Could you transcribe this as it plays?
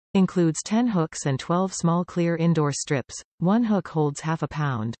Includes 10 hooks and 12 small clear indoor strips. One hook holds half a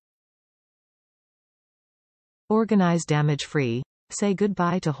pound. Organize damage-free. Say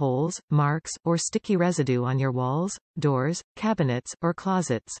goodbye to holes, marks, or sticky residue on your walls, doors, cabinets, or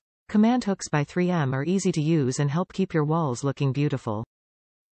closets. Command hooks by 3M are easy to use and help keep your walls looking beautiful.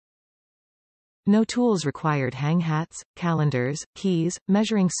 No tools required. Hang hats, calendars, keys,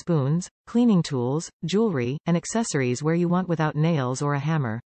 measuring spoons, cleaning tools, jewelry, and accessories where you want without nails or a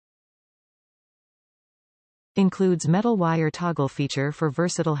hammer. Includes metal wire toggle feature for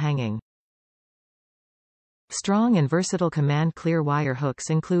versatile hanging. Strong and versatile command clear wire hooks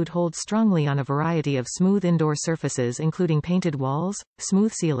hold strongly on a variety of smooth indoor surfaces including painted walls,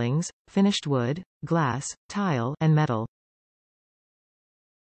 smooth ceilings, finished wood, glass, tile, and metal.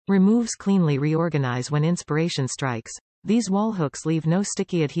 Removes cleanly reorganize when inspiration strikes. These wall hooks leave no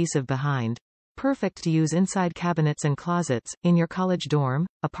sticky adhesive behind. Perfect to use inside cabinets and closets, in your college dorm,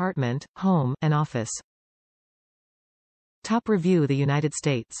 apartment, home, and office. Top review: the United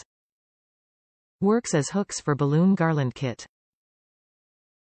States. Works as hooks for balloon garland kit.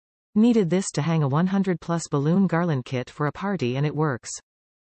 Needed this to hang a 100+ balloon garland kit for a party and it works.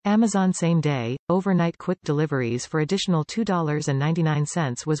 Amazon same day, overnight quick deliveries for additional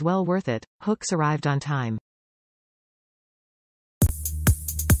 $2.99 was well worth it. Hooks arrived on time.